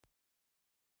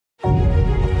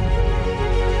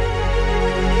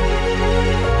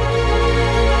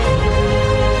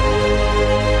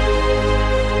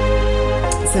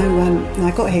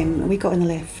and I got him, and we got in the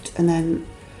lift, and then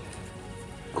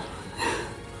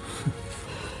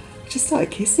just started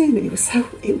kissing. It was so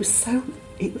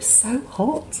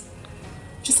hot.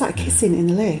 Just started kissing in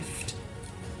the lift.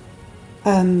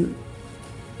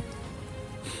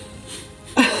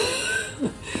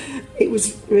 It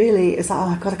was really, it's like, oh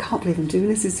my God, I can't believe I'm doing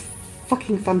this. It's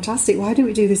fucking fantastic. Why didn't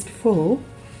we do this before?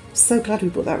 So glad we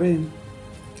bought that room.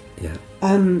 Yeah.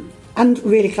 And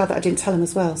really glad that I didn't tell him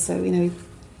as well. So,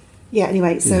 yeah,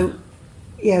 anyway, so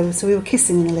we were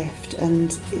kissing in the lift,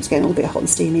 and it was getting all a bit hot and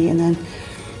steamy, and then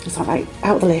it was like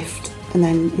out of the lift and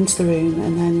then into the room,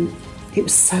 and then it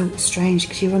was so strange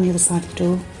because you were on the other side of the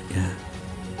door. Yeah.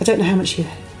 I don't know how much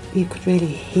you could really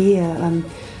hear,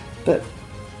 but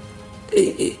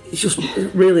it's just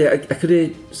really, I could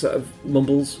hear sort of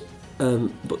mumbles,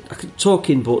 but I could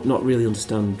talking, but not really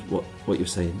understand what you were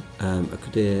saying. I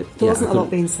could hear. There wasn't a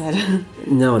lot being said.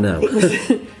 No.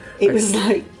 It was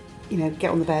like,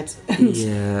 get on the bed. And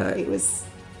yeah. It was.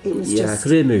 Yeah, I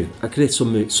could hear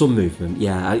some movement.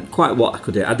 Yeah, quite what I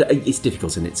could hear. It's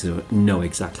difficult, isn't it, to know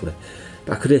exactly,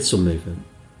 but I could hear some movement.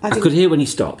 I could hear when he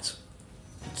stopped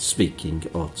speaking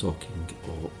or talking,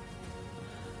 or.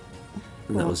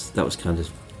 And that was kind of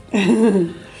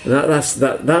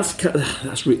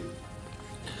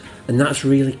that's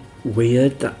really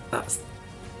weird. That's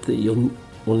one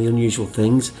of the unusual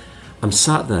things. I'm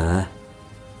sat there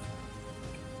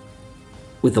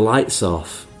with the lights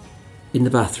off in the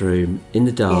bathroom in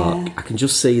the dark. Yeah. I can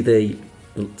just see the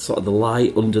sort of the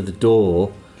light under the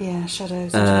door. Yeah,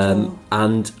 shadows. Under the door.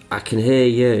 And I can hear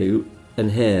you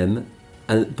and him,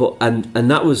 and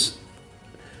that was.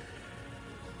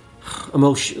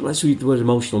 Let's read the word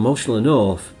emotional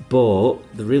enough, but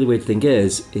the really weird thing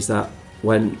is that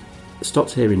when I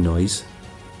stopped hearing noise,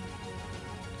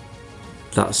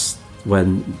 that's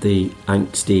when the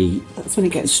angsty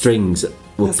strings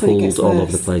were pulled all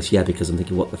over the place. Yeah, because I'm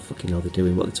thinking, what the fucking are they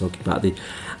doing? What are they talking about?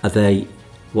 Are they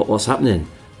what's happening?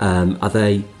 Are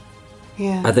they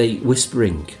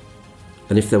whispering?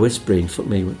 And if they're whispering, fuck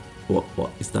me,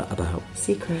 what is that about?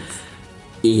 Secrets.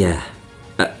 Yeah.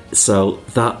 So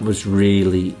that was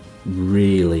really,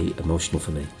 really emotional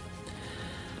for me.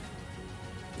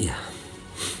 Yeah.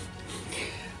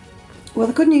 Well,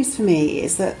 the good news for me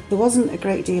is that there wasn't a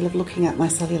great deal of looking at my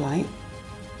cellulite.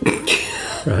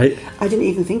 Right. I didn't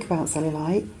even think about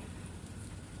cellulite.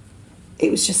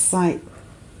 It was just like,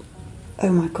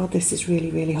 oh my God, this is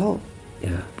really, really hot.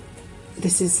 Yeah.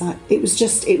 This is like, it was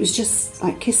just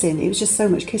like kissing. It was just so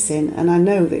much kissing. And I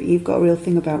know that you've got a real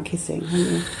thing about kissing,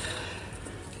 haven't you?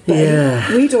 But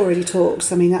yeah. We'd already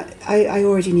talked. I mean, I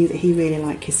already knew that he really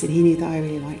liked kissing. He knew that I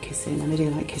really liked kissing, and I do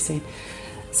like kissing.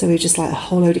 So we were just like a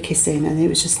whole load of kissing, and it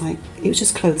was just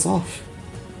clothes off.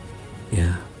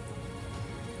 Yeah.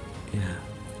 Yeah.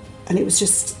 And it was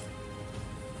just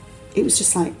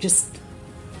like just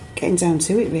getting down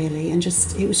to it really, and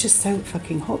it was just so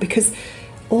fucking hot because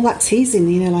all that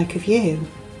teasing, like of you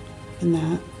and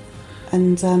that,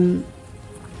 and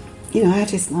I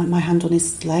had my hand on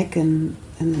his leg and.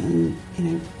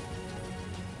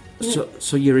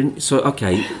 So you're in. So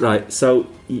okay, right. So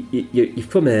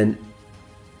you've come in.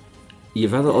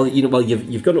 You've had all. Well,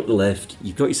 you've gone up the lift.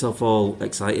 You've got yourself all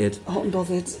excited. Hot and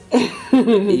bothered.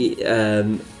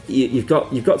 You've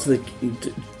got to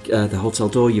the hotel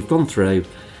door. You've gone through.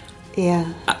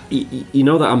 Yeah. You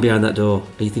know that I'm behind that door.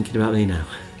 Are you thinking about me now?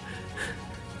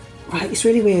 Right, it's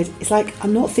really weird. It's like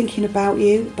I'm not thinking about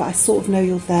you, but I sort of know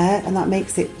you're there, and that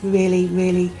makes it really,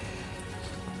 really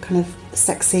kind of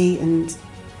sexy and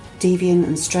deviant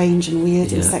and strange and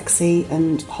weird and sexy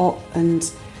and hot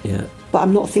and. Yeah. But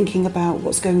I'm not thinking about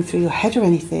what's going through your head or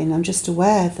anything. I'm just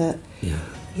aware that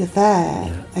you're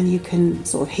there and you can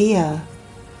sort of hear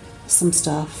some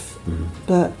stuff. Mm.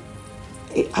 But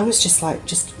I was just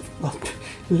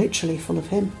literally full of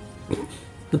him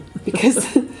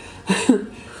because.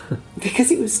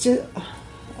 Because it was just,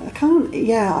 I can't,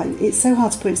 it's so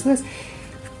hard to put into words.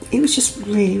 It was just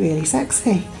really, really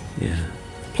sexy. Yeah.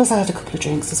 Plus I had a couple of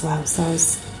drinks as well, so I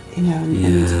was, and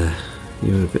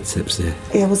you were a bit tipsy.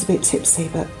 Yeah, I was a bit tipsy,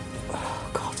 but, oh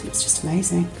God, it was just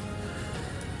amazing.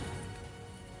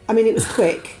 I mean, it was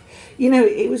quick.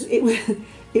 It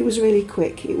was really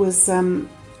quick. It was, I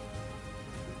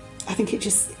think it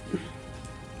just,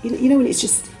 when it's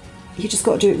just, you just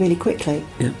got to do it really quickly.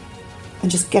 Yeah. And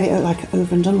just get it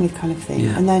over and done with kind of thing.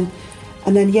 Yeah. And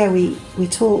then we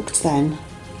talked then,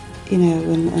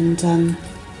 and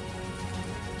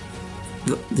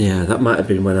that might have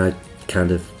been when I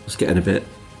kind of was getting a bit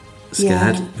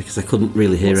scared because I couldn't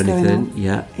really hear anything.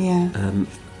 Yeah. Yeah.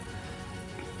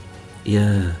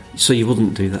 Yeah. So you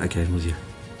wouldn't do that again, would you?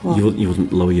 What? You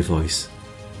wouldn't lower your voice.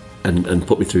 and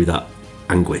put me through that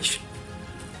anguish.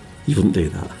 You wouldn't do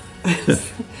that.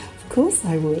 Of course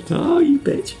I would. Oh, you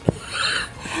bitch.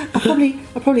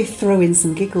 I'll probably throw in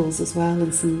some giggles as well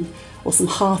and some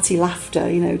hearty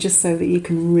laughter, just so that you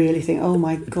can really think, oh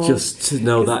my God. Just to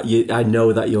know that I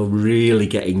know that you're really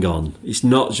getting on. It's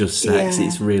not just sex,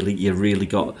 it's really, you really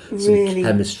got some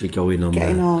chemistry going on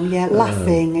getting there. on,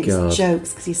 laughing at God. his jokes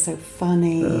because he's so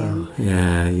funny. Oh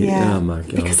my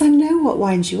God. Because I know what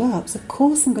winds you up, so of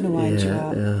course I'm going to wind you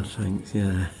up. Yeah, thanks,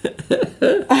 yeah.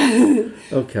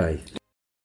 Okay.